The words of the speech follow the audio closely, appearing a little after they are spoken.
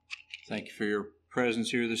Thank you for your presence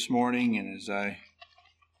here this morning, and as I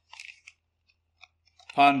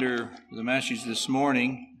ponder the message this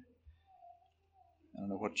morning, I don't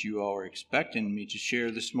know what you all are expecting me to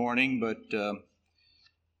share this morning, but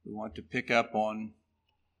we want to pick up on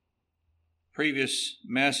previous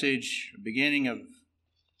message, beginning of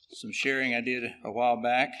some sharing I did a while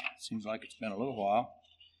back. It seems like it's been a little while.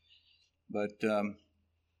 But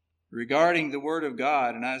regarding the Word of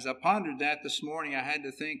God, and as I pondered that this morning, I had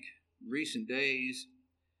to think recent days,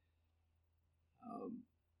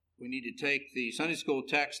 we need to take the Sunday school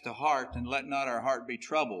text to heart and let not our heart be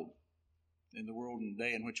troubled in the world and the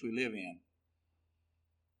day in which we live in.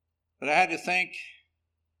 But I had to think,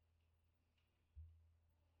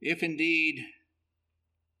 if indeed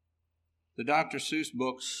the Dr. Seuss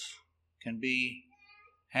books can be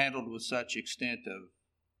handled with such extent of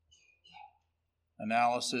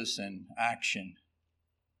analysis and action,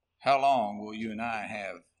 how long will you and I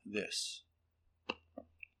have this?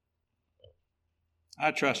 I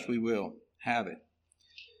trust we will have it.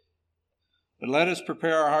 But let us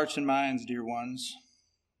prepare our hearts and minds, dear ones,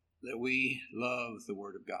 that we love the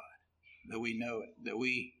Word of God, that we know it, that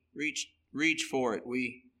we reach for it,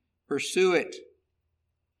 we pursue it.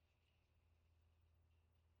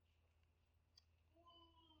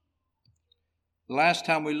 The last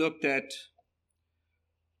time we looked at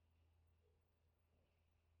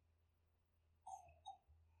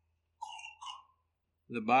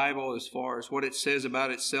the Bible as far as what it says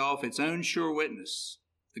about itself, its own sure witness,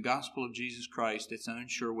 the gospel of Jesus Christ, its own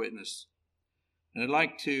sure witness. And I'd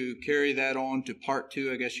like to carry that on to part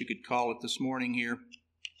 2, I guess you could call it, this morning here.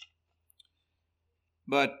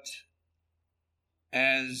 But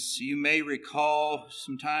as you may recall,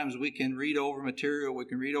 sometimes we can read over material, we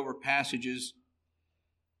can read over passages,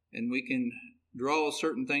 and we can draw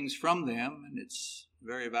certain things from them, and it's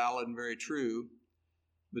very valid and very true.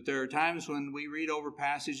 But there are times when we read over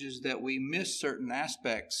passages that we miss certain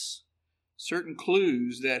aspects, certain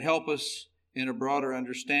clues that help us in a broader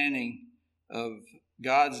understanding of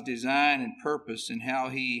God's design and purpose and how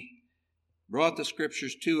He brought the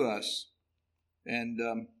Scriptures to us. And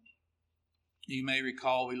you may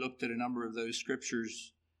recall we looked at a number of those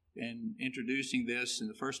Scriptures in introducing this in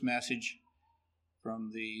the first message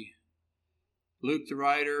from Luke the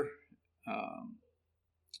writer,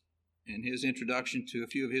 in his introduction to a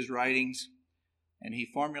few of his writings, and he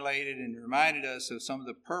formulated and reminded us of some of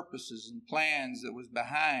the purposes and plans that was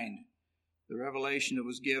behind the revelation that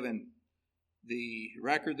was given, the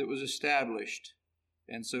record that was established,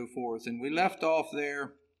 and so forth. And we left off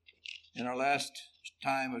there in our last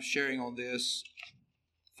time of sharing on this,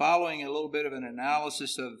 following a little bit of an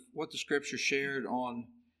analysis of what the Scripture shared on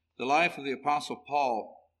the life of the Apostle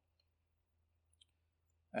Paul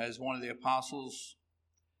as one of the apostles,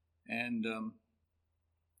 and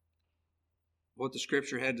what the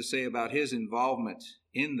Scripture had to say about his involvement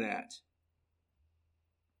in that.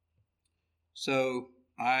 So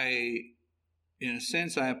in a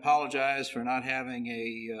sense, I apologize for not having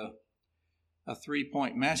a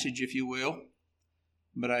 3-point message, if you will.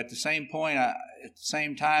 But at the same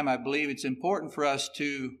time, I believe it's important for us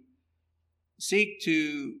to seek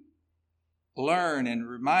to learn and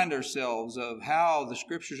remind ourselves of how the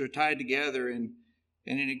Scriptures are tied together, and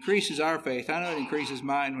it increases our faith. I know it increases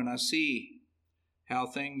mine when I see how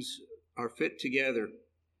things are fit together,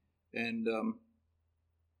 and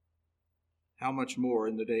how much more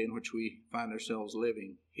in the day in which we find ourselves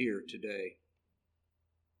living here today.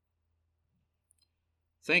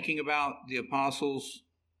 Thinking about the apostles,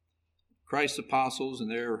 Christ's apostles, and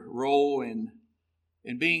their role in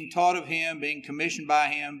being taught of Him, being commissioned by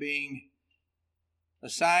Him, being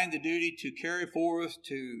assigned the duty to carry forth,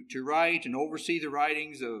 to write and oversee the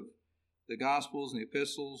writings of the Gospels and the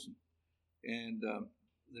Epistles and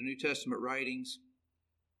the New Testament writings.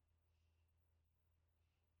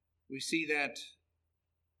 We see that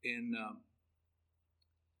in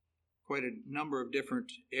quite a number of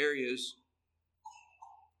different areas.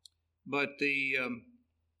 But the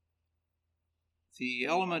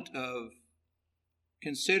element of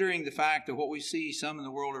considering the fact of what we see some in the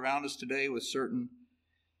world around us today with certain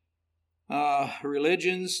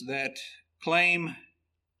religions that claim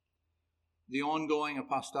the ongoing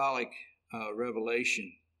apostolic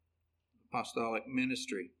revelation, apostolic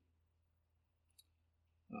ministry,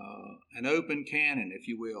 an open canon, if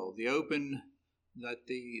you will, they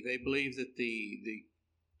believe that the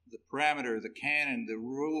parameter, the canon, the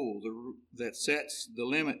rule that sets the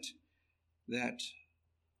limit, that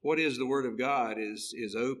what is the Word of God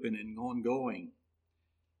is open and ongoing,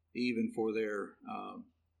 even for their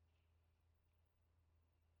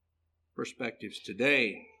perspectives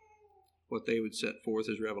today. what they would set forth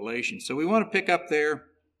as revelation. So we want to pick up there.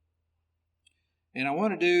 And I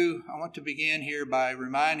want to begin here by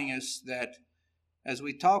reminding us that as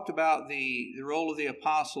we talked about the role of the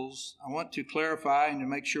apostles, I want to clarify and to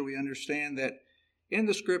make sure we understand that in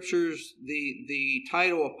the Scriptures, the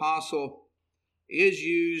title apostle is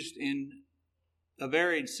used in a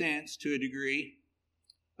varied sense to a degree.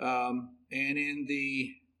 And in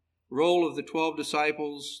the role of the 12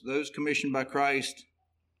 disciples, those commissioned by Christ,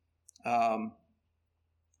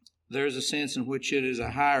 there's a sense in which it is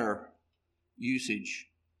a higher usage.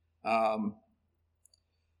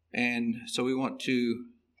 And so we want to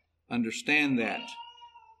understand that.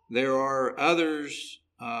 There are others,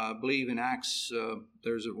 I believe in Acts,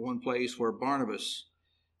 there's one place where Barnabas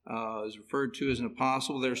is referred to as an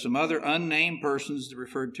apostle. There's some other unnamed persons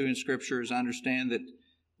referred to in Scripture, as I understand, that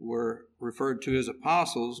were referred to as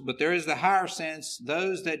apostles. But there is the higher sense,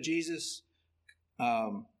 those that Jesus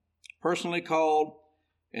personally called,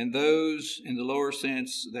 and those in the lower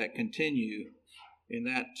sense that continue in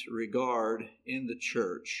that regard in the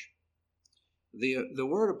church. The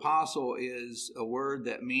word apostle is a word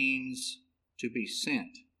that means to be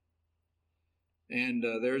sent. And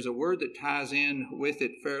there's a word that ties in with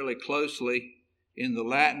it fairly closely in the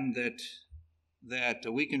Latin that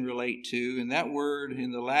we can relate to, and that word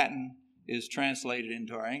in the Latin is translated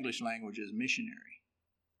into our English language as missionary.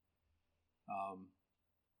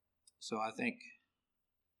 So I think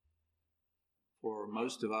for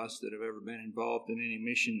most of us that have ever been involved in any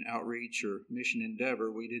mission outreach or mission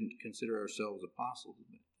endeavor, we didn't consider ourselves apostles.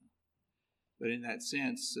 But in that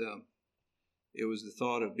sense, it was the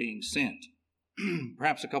thought of being sent.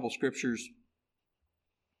 Perhaps a couple scriptures.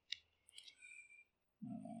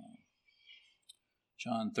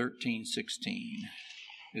 John 13:16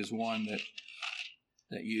 is one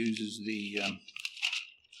that uses the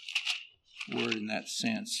word in that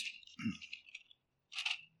sense.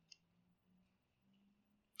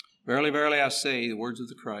 Verily, verily, I say, the words of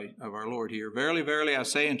the Christ, of our Lord here, verily, verily, I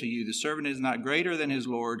say unto you, the servant is not greater than his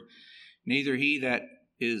Lord, neither he that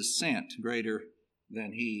is sent greater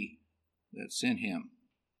than he that sent him.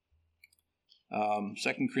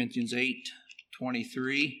 2 Corinthians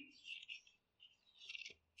 8:23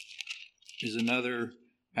 is another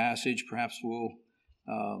passage. Perhaps we'll,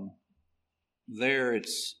 there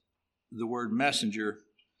it's the word messenger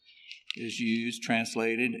is used,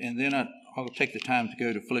 translated, and then I'll take the time to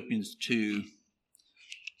go to Philippians 2,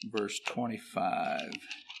 verse 25.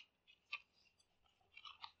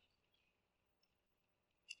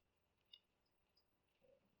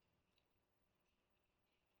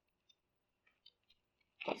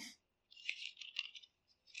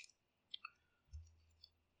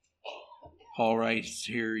 Paul writes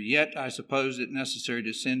here, "Yet I suppose it necessary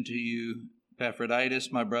to send to you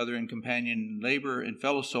Epaphroditus, my brother and companion in labor and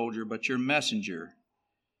fellow soldier, but your messenger,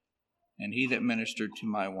 and he that ministered to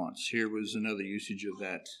my wants." Here was another usage of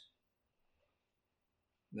that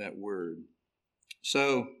word.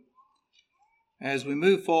 So, as we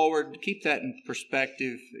move forward, keep that in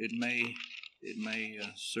perspective. It may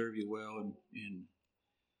serve you well in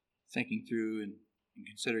thinking through and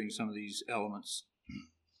considering some of these elements.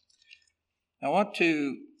 I want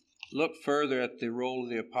to look further at the role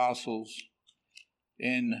of the apostles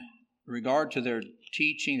in regard to their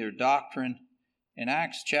teaching, their doctrine. In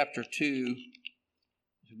Acts chapter 2,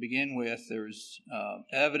 to begin with, there's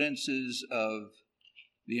evidences of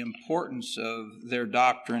the importance of their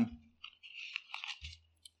doctrine.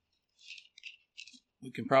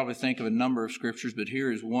 We can probably think of a number of scriptures, but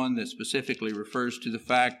here is one that specifically refers to the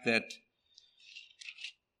fact that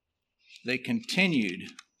they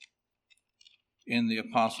continued in the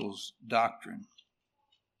apostles' doctrine.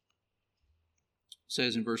 It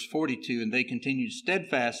says in verse 42, "And they continued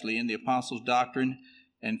steadfastly in the apostles' doctrine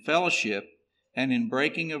and fellowship, and in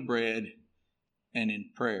breaking of bread, and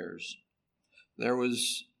in prayers." Here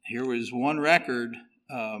was one record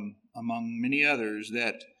among many others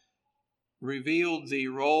that revealed the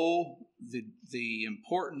role, the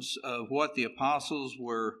importance of what the apostles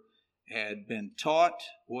had been taught,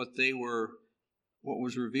 what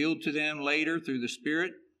was revealed to them later through the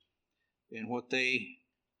Spirit, and what they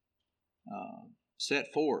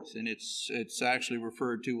set forth. And it's actually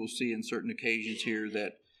referred to, we'll see in certain occasions here,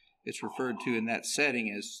 that it's referred to in that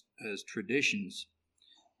setting as traditions.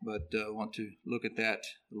 But I want to look at that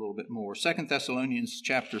a little bit more. 2 Thessalonians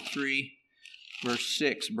chapter 3, verse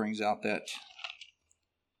 6 brings out that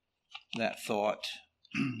thought.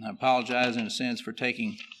 I apologize in a sense for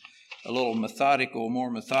taking a little more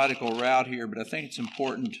methodical route here, but I think it's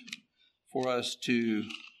important for us to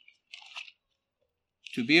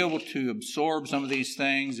be able to absorb some of these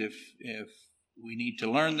things if we need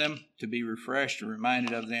to learn them, to be refreshed and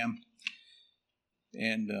reminded of them.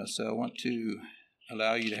 And so I want to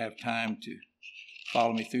allow you to have time to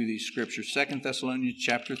follow me through these scriptures. 2 Thessalonians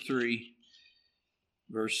chapter 3,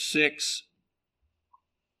 verse 6.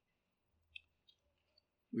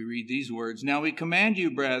 We read these words, "Now we command you,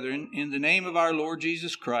 brethren, in the name of our Lord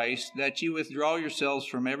Jesus Christ, that you withdraw yourselves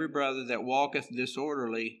from every brother that walketh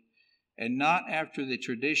disorderly, and not after the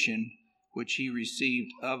tradition which he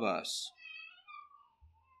received of us."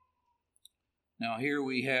 Now here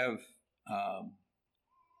we have a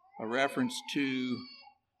reference to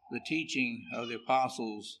the teaching of the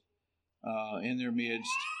apostles in their midst,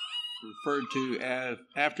 referred to as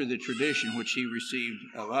after the tradition which he received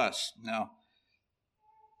of us. Now,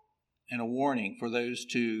 and a warning for those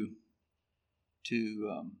to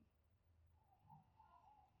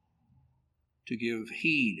give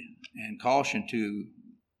heed and caution to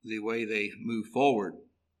the way they move forward.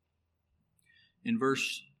 In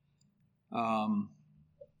verse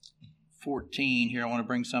 14 here, I want to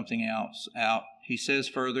bring something else out. He says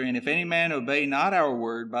further, "And if any man obey not our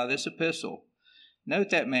word by this epistle, note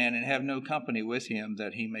that man and have no company with him,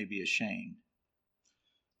 that he may be ashamed."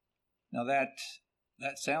 Now that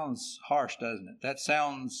sounds harsh, doesn't it? That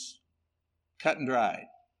sounds cut and dried.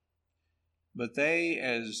 But they,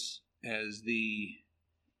 as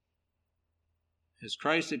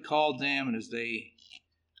Christ had called them, and as they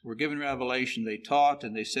were given revelation, they taught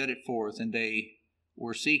and they set it forth, and they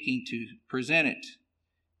were seeking to present it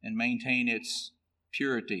and maintain its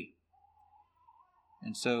purity.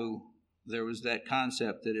 And so there was that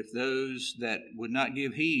concept that if those that would not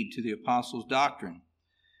give heed to the apostles' doctrine,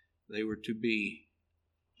 they were to be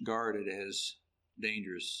guarded as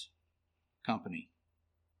dangerous company.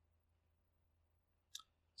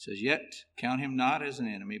 It says, "Yet count him not as an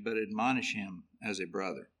enemy, but admonish him as a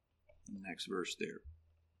brother." In the next verse there.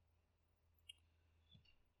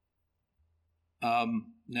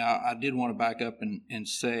 Now, I did want to back up and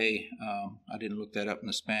say, I didn't look that up in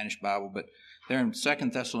the Spanish Bible, but there in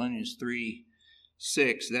 2 Thessalonians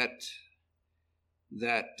 3:6,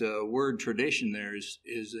 that word tradition there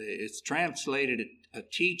it's translated a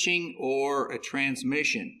teaching or a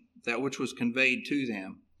transmission, that which was conveyed to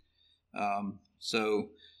them.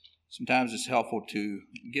 So sometimes it's helpful to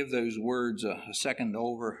give those words a second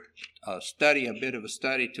over, a bit of a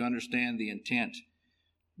study to understand the intent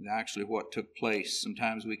and actually what took place.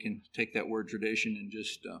 Sometimes we can take that word tradition and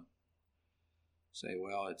just say,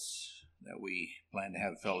 well, it's that we plan to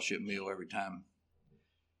have a fellowship meal every time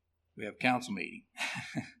we have council meeting,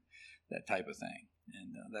 that type of thing.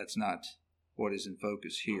 And that's not what is in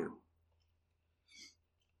focus here.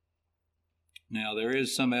 Now, there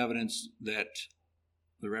is some evidence that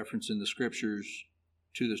the reference in the scriptures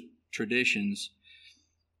to the traditions,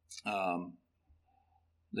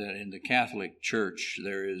 that in the Catholic Church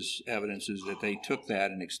there is evidences that they took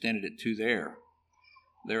that and extended it to their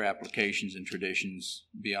applications and traditions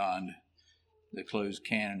beyond the closed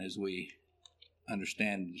canon as we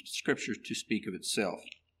understand the scripture to speak of itself.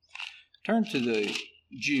 Turn to the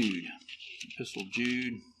Jude, Epistle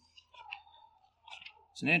Jude.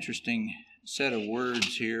 It's an interesting set of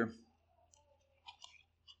words here.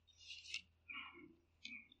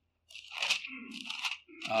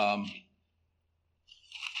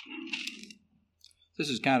 This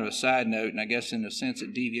is kind of a side note, and I guess in a sense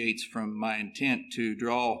it deviates from my intent to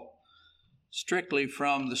draw strictly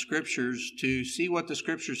from the scriptures to see what the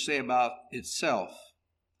scriptures say about itself,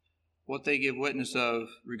 what they give witness of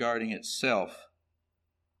regarding itself.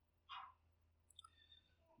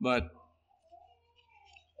 But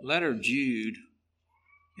letter of Jude,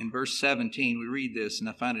 in verse 17, we read this, and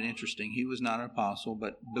I find it interesting. He was not an apostle,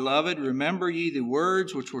 but, "Beloved, remember ye the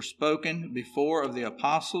words which were spoken before of the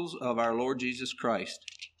apostles of our Lord Jesus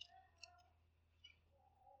Christ,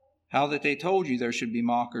 how that they told you there should be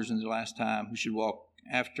mockers in the last time who should walk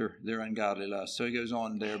after their ungodly lust." So he goes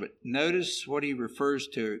on there, but notice what he refers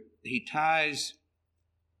to. He ties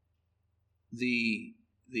the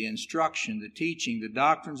instruction, the teaching, the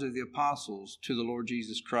doctrines of the apostles to the Lord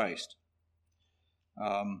Jesus Christ.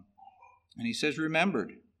 And he says, remember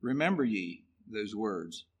ye those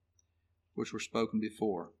words which were spoken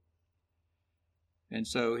before. And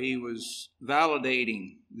so he was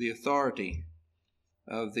validating the authority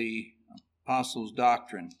of the apostles'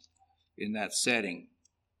 doctrine in that setting.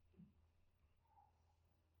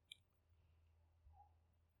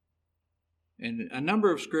 And a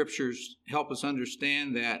number of scriptures help us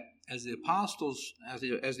understand that as the apostles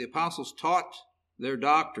taught their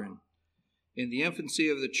doctrine in the infancy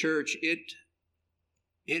of the church, it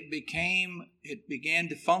began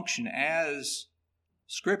to function as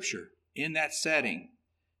scripture in that setting.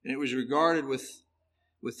 And it was regarded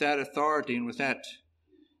with that authority and with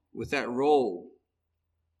that role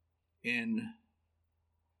in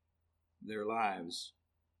their lives.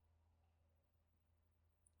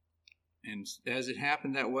 And as it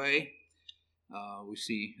happened that way, we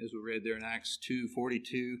see, as we read there in Acts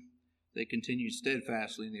 2:42, they continued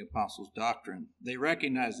steadfastly in the apostles' doctrine. They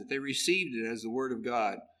recognized it. They received it as the Word of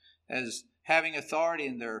God, as having authority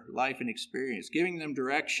in their life and experience, giving them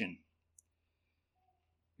direction.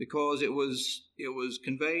 Because it was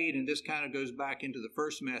conveyed, and this kind of goes back into the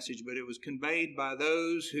first message, but it was conveyed by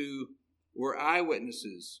those who were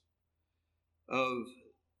eyewitnesses of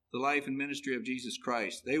the life and ministry of Jesus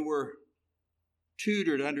Christ. They were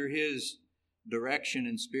tutored under His direction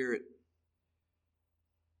and spirit.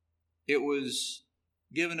 It was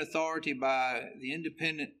given authority by the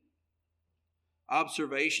independent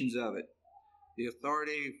observations of it, the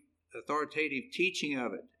authoritative teaching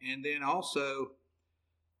of it, and then also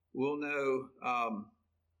we'll know,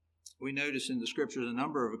 we notice in the Scriptures a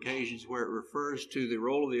number of occasions where it refers to the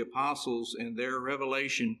role of the apostles and their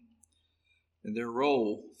revelation and their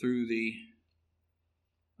role through the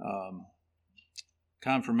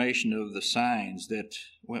confirmation of the signs that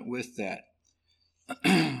went with that.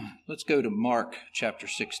 Let's go to Mark chapter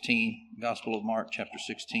 16, Gospel of Mark chapter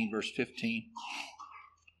 16, verse 15.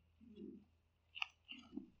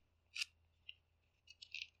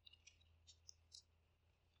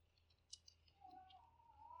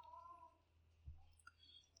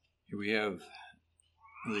 Here we have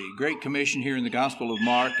the Great Commission here in the Gospel of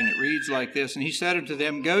Mark, and it reads like this: And he said unto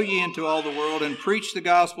them, Go ye into all the world, and preach the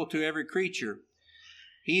gospel to every creature.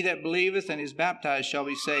 He that believeth and is baptized shall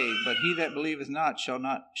be saved, but he that believeth not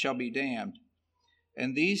shall be damned.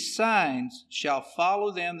 And these signs shall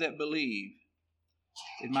follow them that believe.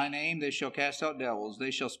 In my name they shall cast out devils,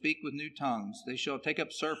 they shall speak with new tongues, they shall take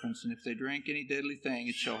up serpents, and if they drink any deadly thing,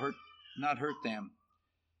 it shall not hurt them.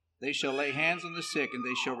 They shall lay hands on the sick, and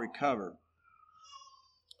they shall recover.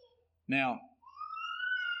 Now,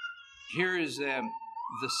 here is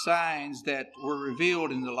the signs that were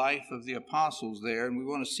revealed in the life of the apostles there, and we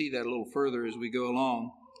want to see that a little further as we go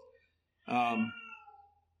along.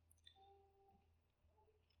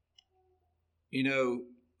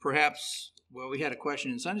 Perhaps, we had a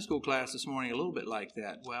question in Sunday school class this morning a little bit like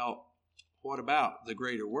that. Well, what about the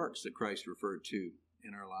greater works that Christ referred to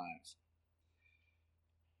in our lives?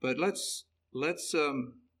 But let's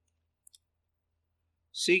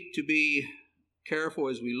seek to be careful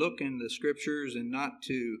as we look in the Scriptures and not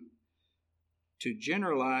to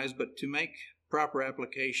generalize, but to make proper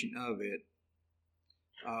application of it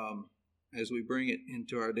as we bring it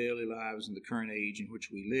into our daily lives in the current age in which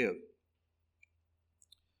we live.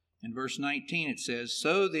 In verse 19 it says,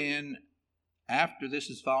 So then, after this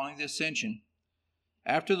is following the ascension,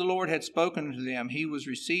 after the Lord had spoken to them, he was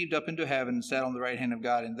received up into heaven and sat on the right hand of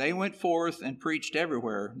God. And they went forth and preached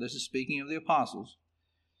everywhere. This is speaking of the apostles.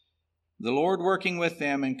 The Lord working with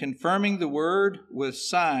them and confirming the word with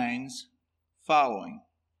signs following.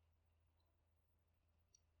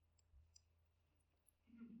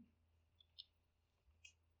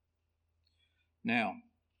 Now,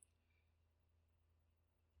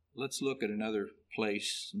 let's look at another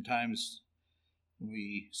place. Sometimes when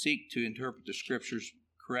we seek to interpret the Scriptures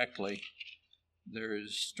correctly, there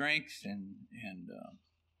is strength and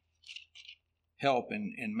help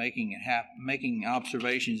in making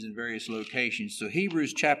observations in various locations. So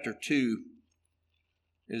Hebrews chapter 2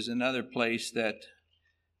 is another place that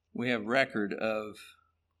we have record of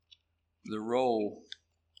the role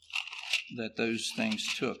that those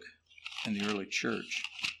things took in the early church.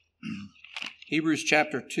 Hebrews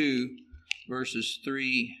chapter 2, verses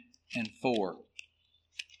 3 and 4.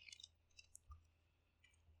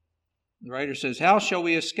 The writer says, How shall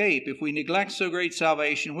we escape if we neglect so great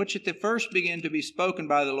salvation, which at the first began to be spoken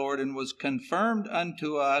by the Lord, and was confirmed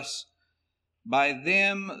unto us by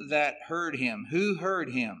them that heard him? Who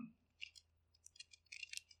heard him?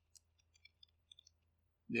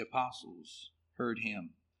 The apostles heard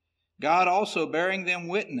him. God also bearing them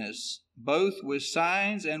witness, both with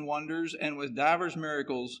signs and wonders, and with divers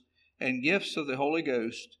miracles and gifts of the Holy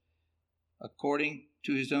Ghost, according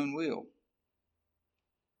to his own will.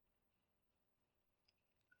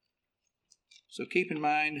 So keep in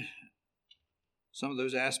mind some of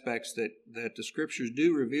those aspects that the Scriptures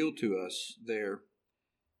do reveal to us there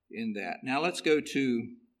in that. Now let's go to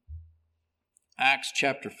Acts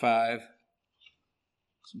chapter 5.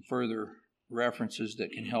 Some further references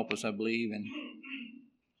that can help us, I believe,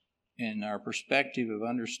 in our perspective of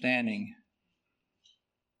understanding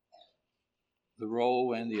the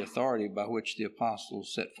role and the authority by which the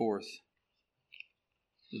apostles set forth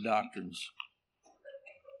the doctrines.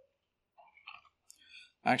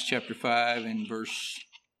 Acts chapter 5 and verse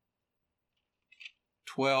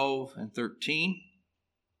 12 and 13.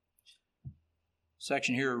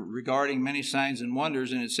 Section here regarding many signs and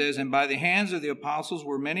wonders, and it says, "And by the hands of the apostles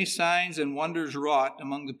were many signs and wonders wrought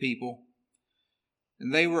among the people,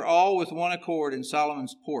 and they were all with one accord in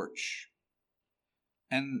Solomon's porch.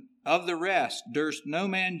 And of the rest durst no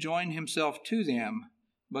man join himself to them,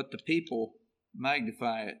 but the people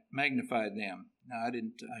magnified them." Now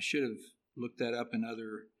I should have looked that up in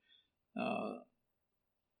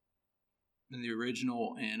in the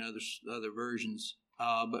original and other versions.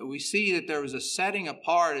 But we see that there was a setting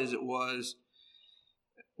apart, as it was,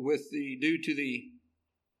 due to the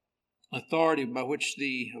authority by which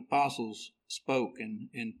the apostles spoke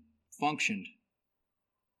and functioned.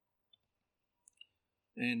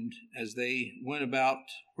 And as they went about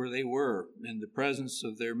where they were in the presence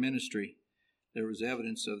of their ministry, there was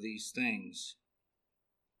evidence of these things.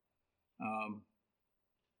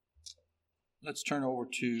 Let's turn over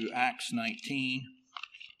to Acts 19,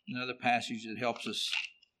 another passage that helps us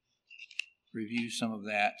review some of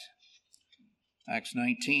that. Acts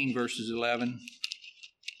 19, verses 11.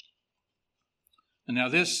 And now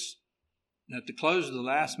this, at the close of the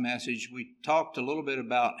last message, we talked a little bit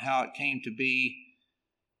about how it came to be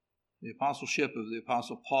the apostleship of the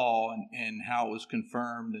Apostle Paul and how it was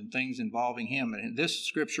confirmed and things involving him. And this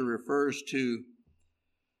scripture refers to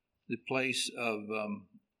the place of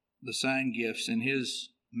the sign gifts in his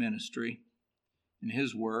ministry, in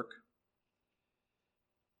his work.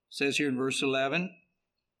 It says here in verse 11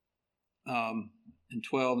 and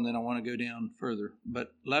 12, and then I want to go down further.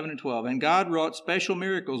 But 11 and 12, "And God wrought special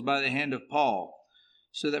miracles by the hand of Paul,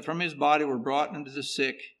 so that from his body were brought unto the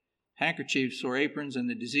sick handkerchiefs or aprons, and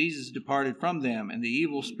the diseases departed from them, and the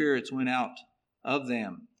evil spirits went out of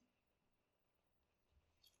them."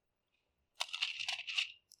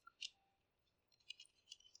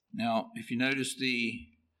 Now, if you notice,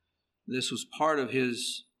 this was part of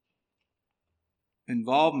his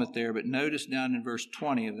involvement there, but notice down in verse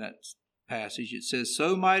 20 of that passage, it says,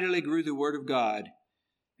 "So mightily grew the word of God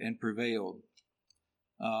and prevailed."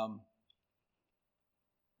 And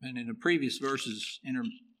in the previous verses,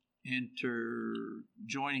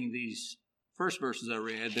 interjoining these first verses I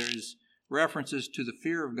read, there's references to the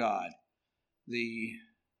fear of God, the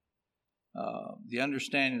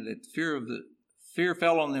understanding that fear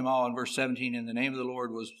fell on them all in verse 17, "And the name of the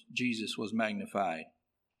Lord Jesus was magnified.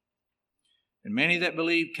 And many that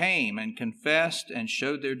believed came and confessed and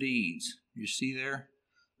showed their deeds." You see there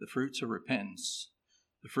the fruits of repentance,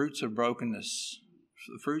 the fruits of brokenness,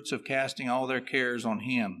 the fruits of casting all their cares on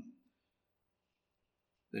him,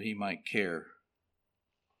 that he might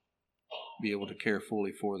be able to care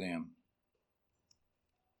fully for them.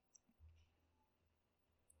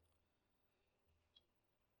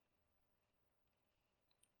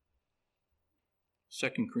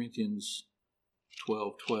 Second Corinthians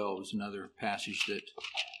 12:12 is another passage that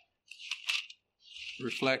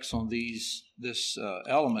reflects on this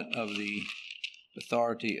element of the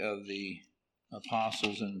authority of the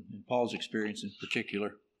apostles and Paul's experience in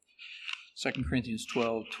particular. 2 Corinthians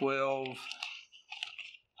 12:12.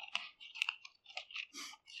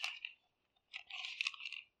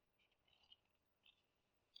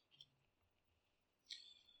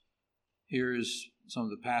 Here is some of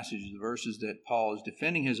the passages, the verses that Paul is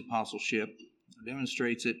defending his apostleship,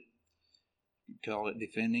 demonstrates it. You could call it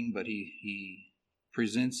defending, but he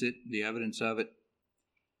presents it, the evidence of it.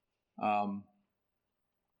 I'll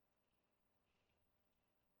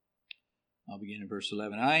begin in verse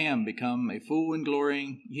 11. "I am become a fool in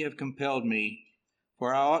glorying, ye have compelled me,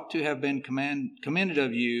 for I ought to have been commended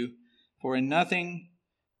of you, for in nothing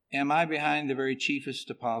am I behind the very chiefest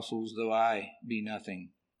apostles, though I be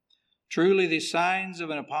nothing. Truly the signs of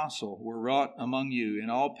an apostle were wrought among you in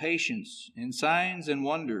all patience, in signs and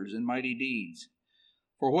wonders and mighty deeds.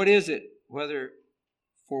 For what is it wherein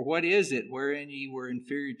ye were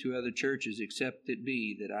inferior to other churches, except it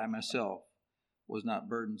be that I myself was not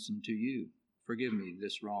burdensome to you? Forgive me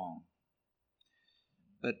this wrong."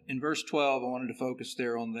 But in verse 12, I wanted to focus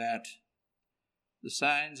there on that. The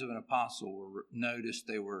signs of an apostle were noticed,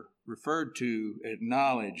 they were referred to,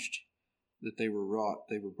 acknowledged, that they were wrought,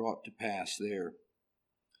 they were brought to pass there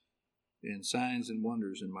in signs and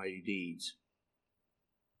wonders and mighty deeds.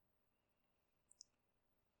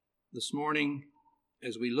 This morning,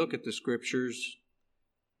 as we look at the scriptures,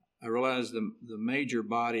 I realize the major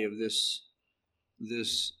body of this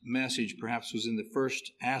message perhaps was in the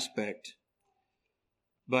first aspect.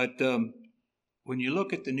 But when you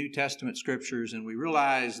look at the New Testament scriptures and we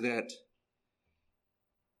realize that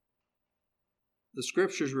the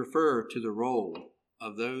scriptures refer to the role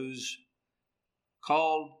of those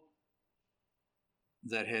called,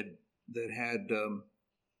 that had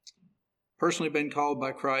personally been called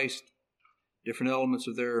by Christ, different elements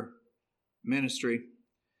of their ministry.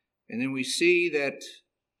 And then we see that,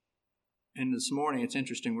 and this morning it's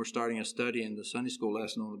interesting, we're starting a study in the Sunday school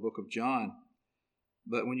lesson on the book of John.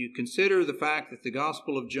 But when you consider the fact that the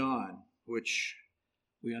Gospel of John, which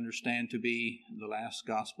we understand to be the last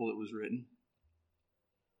gospel that was written,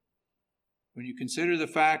 when you consider the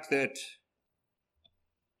fact that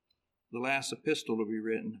the last epistle to be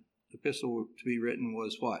written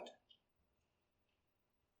was what?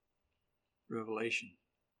 Revelation.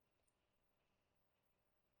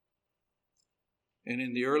 And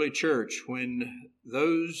in the early church, when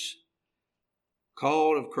those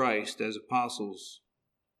called of Christ as apostles,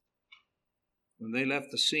 when they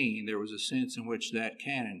left the scene, there was a sense in which that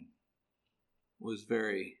canon was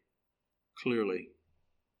very clearly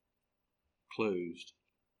closed.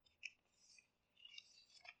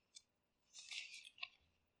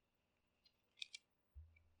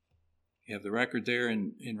 You have the record there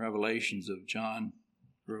in Revelation of John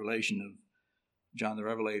the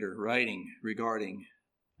Revelator writing regarding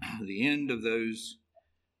the end of those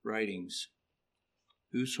writings.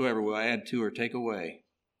 Whosoever will add to or take away,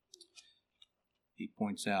 he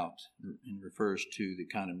points out and refers to the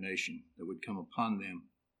condemnation that would come upon them.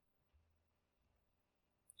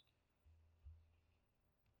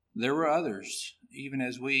 There were others, even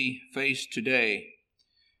as we face today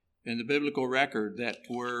in the biblical record, that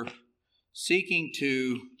were seeking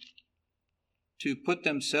to put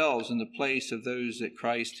themselves in the place of those that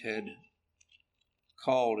Christ had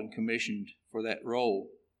called and commissioned for that role.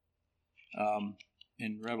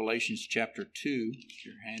 In Revelation chapter 2, if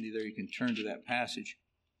you're handy there, you can turn to that passage.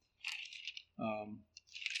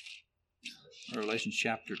 Revelation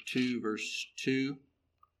chapter 2, verse 2.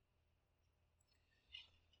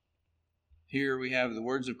 Here we have the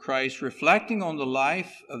words of Christ reflecting on the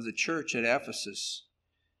life of the church at Ephesus.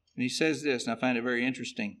 And he says this, and I find it very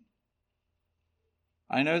interesting.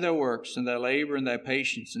 I know thy works, and thy labor, and thy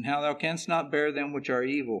patience, and how thou canst not bear them which are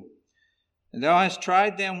evil. And thou hast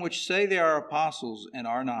tried them which say they are apostles, and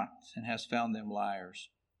are not, and hast found them liars.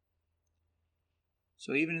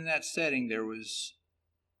 So even in that setting, there was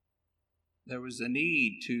a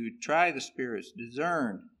need to try the spirits,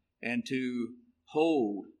 discern, and to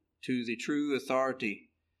hold to the true authority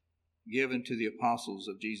given to the apostles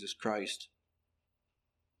of Jesus Christ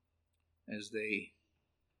as they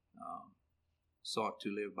sought to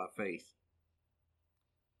live by faith.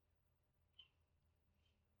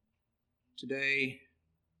 Today,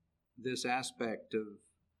 this aspect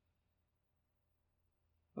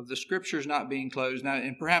of the Scriptures not being closed. Now,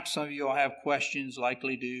 and perhaps some of you all have questions,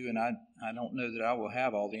 likely do, and I don't know that I will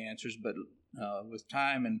have all the answers, but with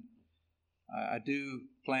time, and I do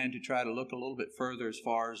plan to try to look a little bit further as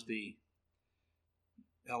far as the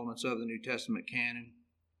elements of the New Testament canon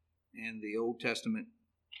and the Old Testament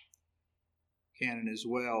canon as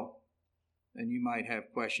well. And you might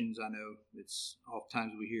have questions. I know it's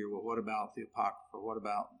oftentimes we hear, well, what about the Apocrypha? What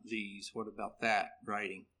about these? What about that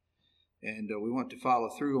writing? And we want to follow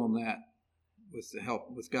through on that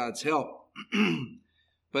with God's help.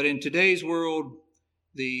 But in today's world,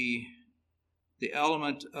 the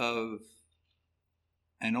element of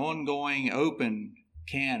an ongoing open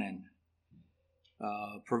canon,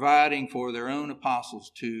 providing for their own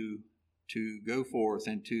apostles to go forth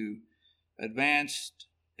and to advance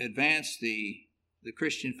the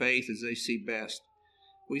Christian faith as they see best.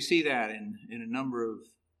 We see that in a number of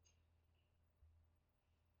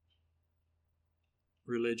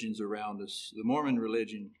religions around us. The Mormon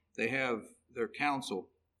religion, they have their council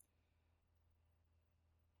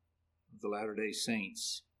of the Latter-day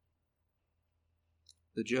Saints.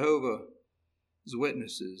 The Jehovah's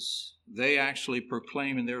Witnesses, they actually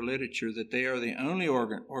proclaim in their literature that they are the only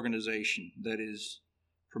organization that is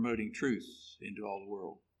promoting truth into all the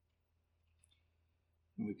world.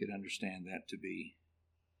 And we could understand that to be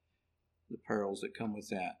the perils that come with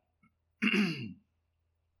that.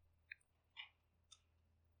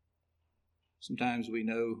 Sometimes we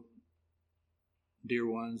know dear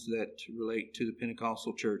ones that relate to the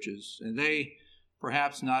Pentecostal churches, and they,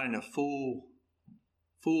 perhaps not in a full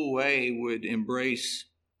way, would embrace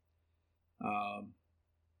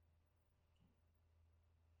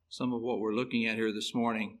some of what we're looking at here this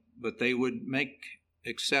morning, but they would make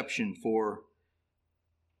exception for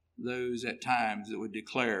those at times that would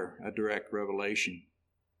declare a direct revelation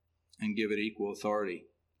and give it equal authority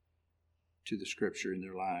to the Scripture in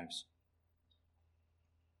their lives.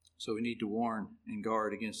 So we need to warn and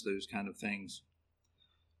guard against those kind of things.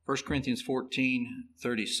 1 Corinthians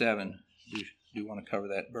 14:37. We do want to cover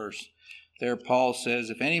that verse. There Paul says,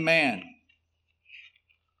 if any man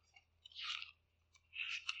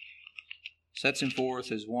sets him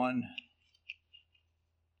forth as one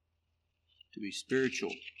to be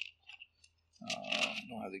spiritual. I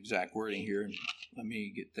don't have the exact wording here. Let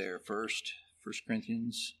me get there first. 1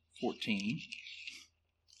 Corinthians 14.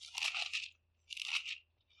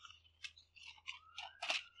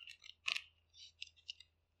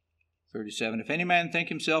 If any man think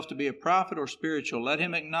himself to be a prophet or spiritual, let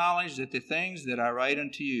him acknowledge that the things that I write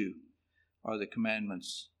unto you are the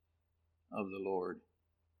commandments of the Lord.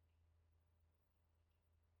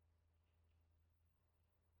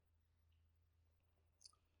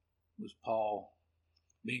 Was Paul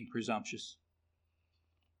being presumptuous?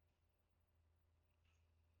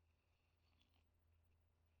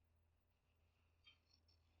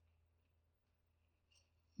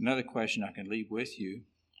 Another question I can leave with you.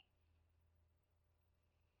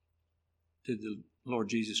 Did the Lord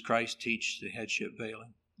Jesus Christ teach the headship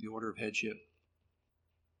veiling, the order of headship?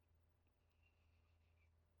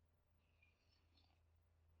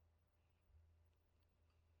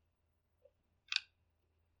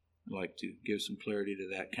 I'd like to give some clarity to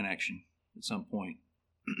that connection at some point.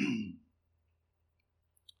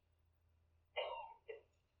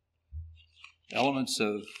 Elements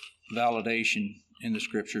of validation in the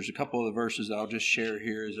Scriptures. A couple of the verses I'll just share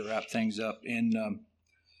here as I wrap things up. In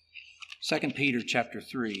 2 Peter chapter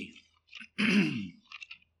 3,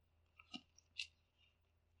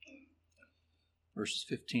 verses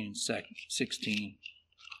 15 and 16.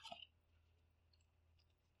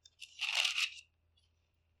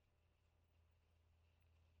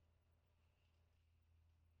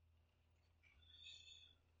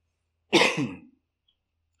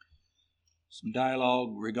 Some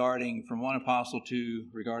dialogue from one apostle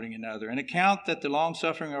regarding another. And account that the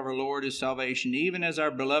long-suffering of our Lord is salvation, even as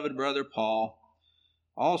our beloved brother Paul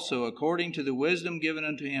also, according to the wisdom given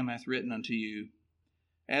unto him, hath written unto you,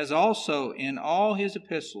 as also in all his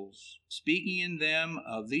epistles, speaking in them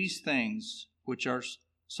of these things, which are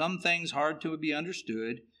some things hard to be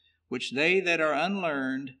understood, which they that are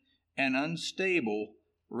unlearned and unstable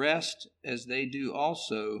wrest, as they do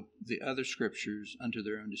also the other Scriptures, unto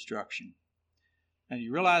their own destruction. And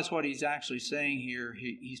you realize what he's actually saying here.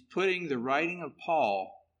 He's putting the writing of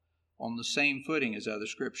Paul on the same footing as other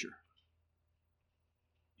Scripture.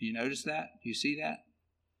 Do you notice that? Do you see that?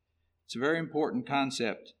 It's a very important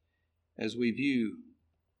concept as we view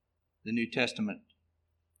the New Testament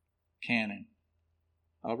canon.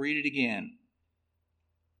 I'll read it again.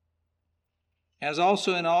 As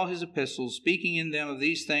also in all his epistles, speaking in them of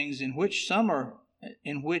these things, in which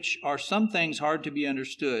are some things hard to be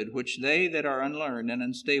understood, which they that are unlearned and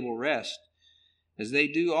unstable wrest, as they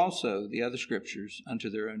do also the other Scriptures, unto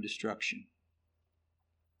their own destruction.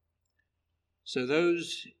 So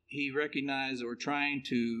those he recognized that were trying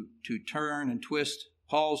to turn and twist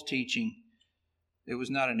Paul's teaching, it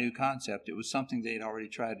was not a new concept. It was something they had already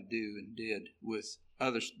tried to do and did with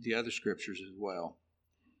the other Scriptures as well.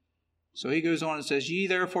 So he goes on and says, Ye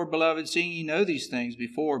therefore, beloved, seeing ye know these things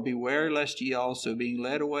before, beware lest ye also, being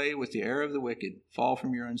led away with the error of the wicked, fall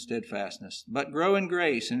from your unsteadfastness. But grow in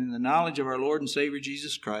grace and in the knowledge of our Lord and Savior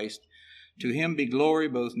Jesus Christ. To him be glory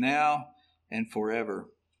both now and forever.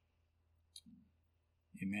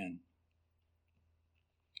 Amen.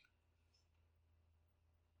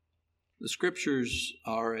 The Scriptures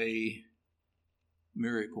are a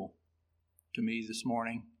miracle to me this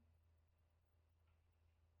morning.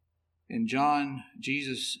 In John,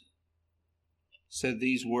 Jesus said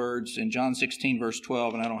these words in John 16, verse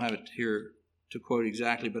 12, and I don't have it here to quote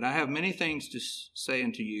exactly, but I have many things to say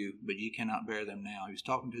unto you, but ye cannot bear them now. He was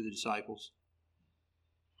talking to the disciples.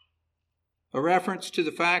 A reference to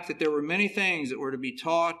the fact that there were many things that were to be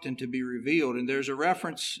taught and to be revealed. And there's a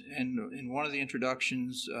reference in one of the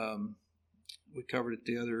introductions, we covered it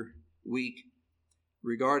the other week,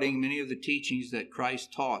 regarding many of the teachings that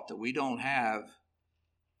Christ taught that we don't have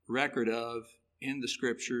record of in the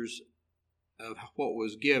Scriptures of what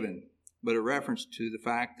was given, but a reference to the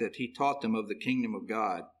fact that he taught them of the kingdom of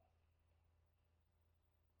God.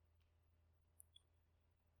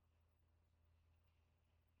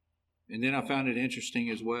 And then I found it interesting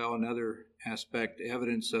as well, another aspect,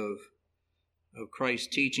 evidence of Christ's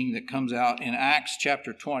teaching that comes out in Acts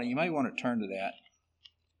chapter 20. You might want to turn to that.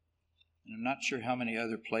 And I'm not sure how many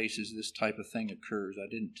other places this type of thing occurs. I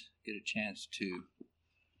didn't get a chance to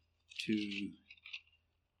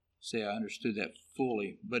say I understood that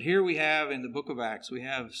fully. But here we have in the book of Acts, we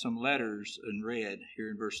have some letters in red here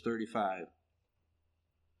in verse 35.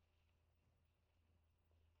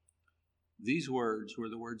 These words were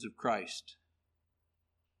the words of Christ.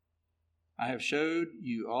 I have showed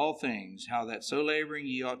you all things, how that so laboring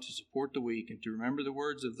ye ought to support the weak, and to remember the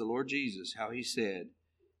words of the Lord Jesus, how he said,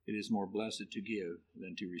 it is more blessed to give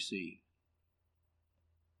than to receive.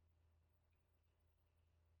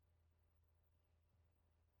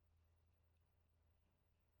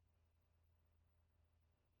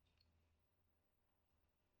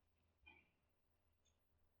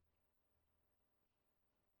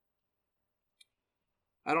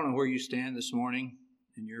 I don't know where you stand this morning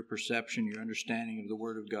in your perception, your understanding of the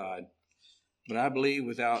Word of God, but I believe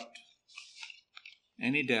without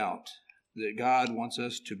any doubt that God wants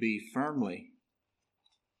us to be firmly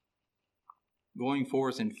going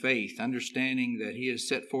forth in faith, understanding that he has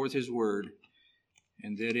set forth his word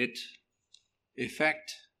and that it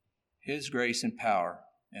effect his grace and power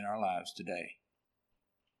in our lives today.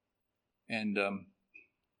 And,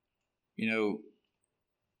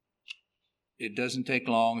 it doesn't take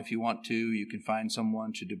long. If you want to, you can find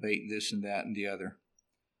someone to debate this and that and the other.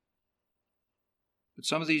 But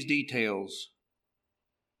some of these details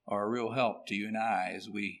are a real help to you and I as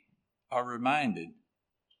we are reminded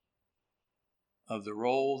of the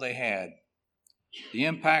role they had, the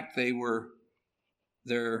impact their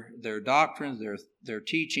doctrines, their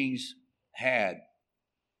teachings had,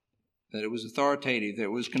 that it was authoritative, that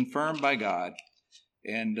it was confirmed by God.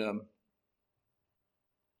 And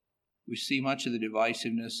we see much of the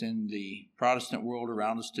divisiveness in the Protestant world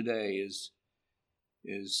around us today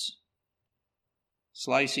is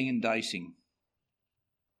slicing and dicing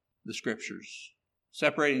the Scriptures,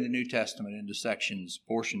 separating the New Testament into sections,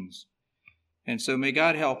 portions. And so may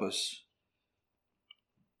God help us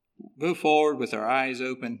go forward with our eyes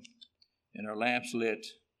open and our lamps lit,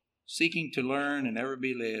 seeking to learn and ever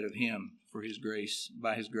be led of him for his grace,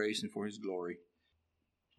 by his grace and for his glory.